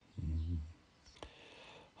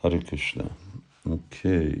Hare Krishna.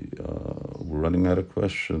 Okay, we're running out of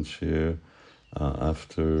questions here.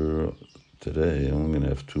 After today, I'm going to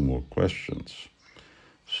have 2 more questions.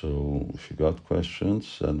 So if you got questions,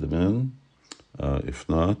 send them in. If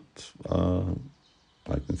not,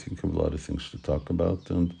 I can think of a lot of things to talk about,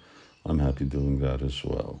 and I'm happy doing that as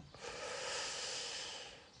well.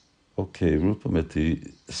 Okay,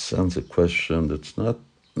 Rupamiti sends a question that's not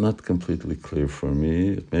completely clear for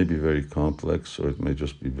me. It may be very complex, or it may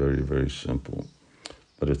just be very, very simple.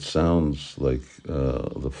 But it sounds like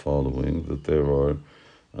the following, that there are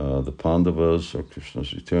the Pandavas are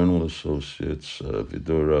Krishna's eternal associates.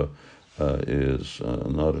 Vidura is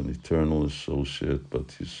not an eternal associate,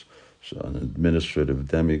 but he's an administrative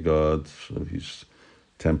demigod, so he's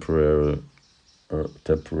temporary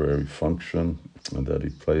function that he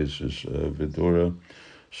plays is Vidura.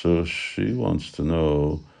 So she wants to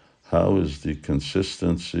know, how is the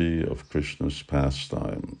consistency of Krishna's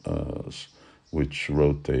pastime, which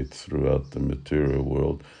rotate throughout the material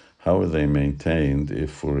world, how are they maintained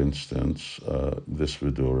if, for instance, this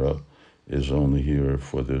Vidura is only here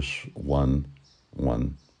for this one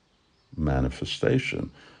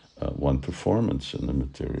manifestation, one performance in the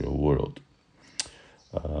material world?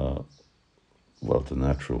 Well, the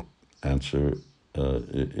natural answer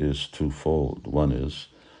is twofold. One is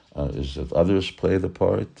that others play the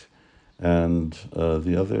part, and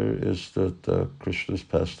the other is that Krishna's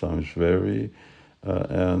pastimes vary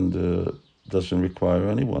and doesn't require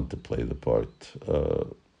anyone to play the part.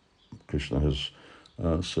 Krishna has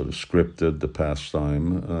sort of scripted the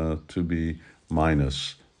pastime to be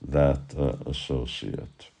minus that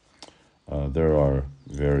associate. There are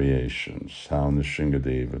variations. How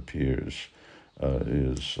Nrsingadev appears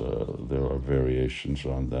there are variations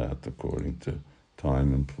on that according to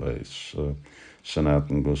time and place.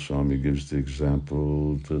 Sanatana Goswami gives the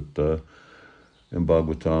example that in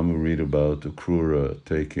Bhagavatam we read about Akrura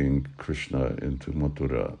taking Krishna into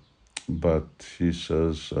Mathura. But he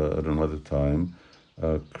says at another time,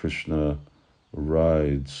 Krishna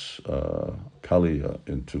rides Kaliya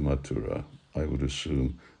into Mathura, I would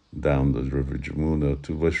assume, down the river Jamuna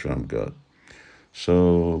to Vishramghat.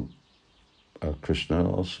 So Krishna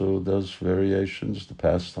also does variations. The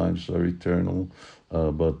pastimes are eternal,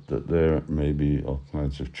 but there may be all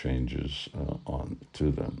kinds of changes on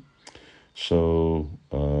to them. So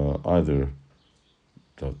either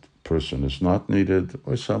the person is not needed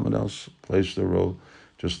or someone else plays the role,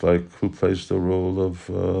 just like who plays the role of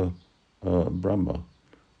Brahma.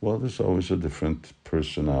 Well, there's always a different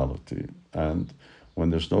personality. And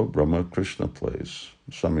when there's no Brahma, Krishna plays.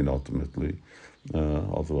 So, I mean, ultimately,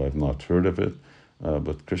 although I've not heard of it,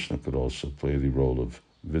 but Krishna could also play the role of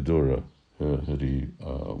Vidura had he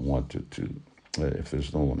wanted to, if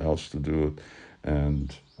there's no one else to do it,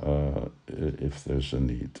 and if there's a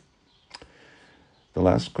need. The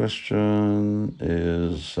last question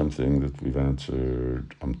is something that we've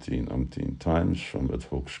answered umpteen times from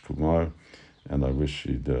Adhoks Kumar, and I wish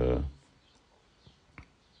the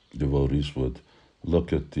devotees would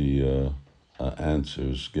look at the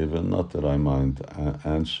answers given. Not that I mind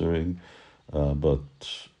answering, but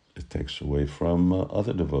it takes away from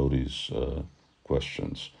other devotees'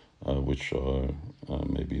 questions, which are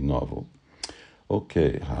maybe novel.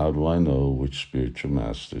 Okay, how do I know which spiritual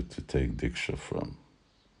master to take Diksha from,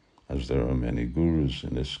 as there are many gurus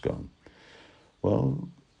in ISKCON? Well,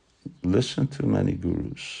 listen to many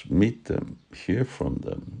gurus, meet them, hear from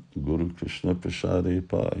them. Guru Krishna Prasade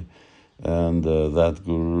Pai. And that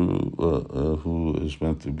guru who is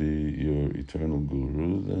meant to be your eternal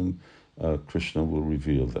guru, then Krishna will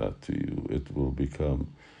reveal that to you. It will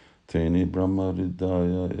become Teni Brahma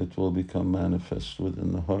Hridaya, it will become manifest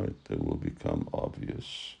within the heart. It will become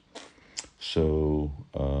obvious. So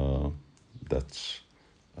that's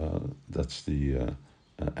the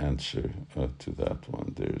answer to that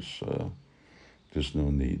one. There's no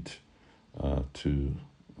need to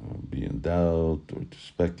be in doubt or to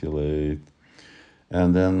speculate.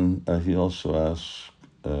 And then he also asks,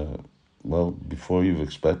 well, before you've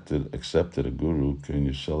accepted a guru, can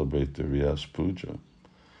you celebrate the Vyas Puja?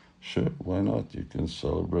 Sure, why not? You can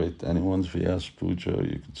celebrate anyone's Vyas Puja,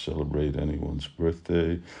 you can celebrate anyone's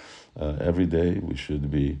birthday. Every day we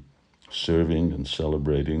should be serving and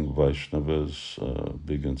celebrating Vaishnavas,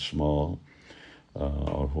 big and small.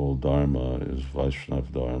 Our whole Dharma is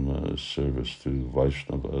Vaishnav Dharma, is service to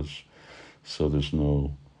Vaishnavas. So there's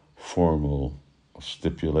no formal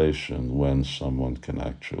stipulation when someone can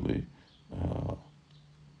actually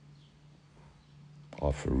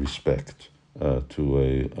offer respect to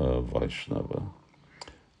a Vaishnava.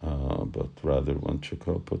 But rather,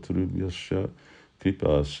 Vanchakalpatarubhyasya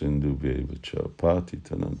Kripa Sindhu Vevacha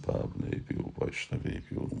Patitanam Pavnebhyo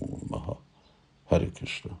Vaishnavebhyo Namo Namaha. Hare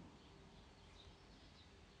Krishna.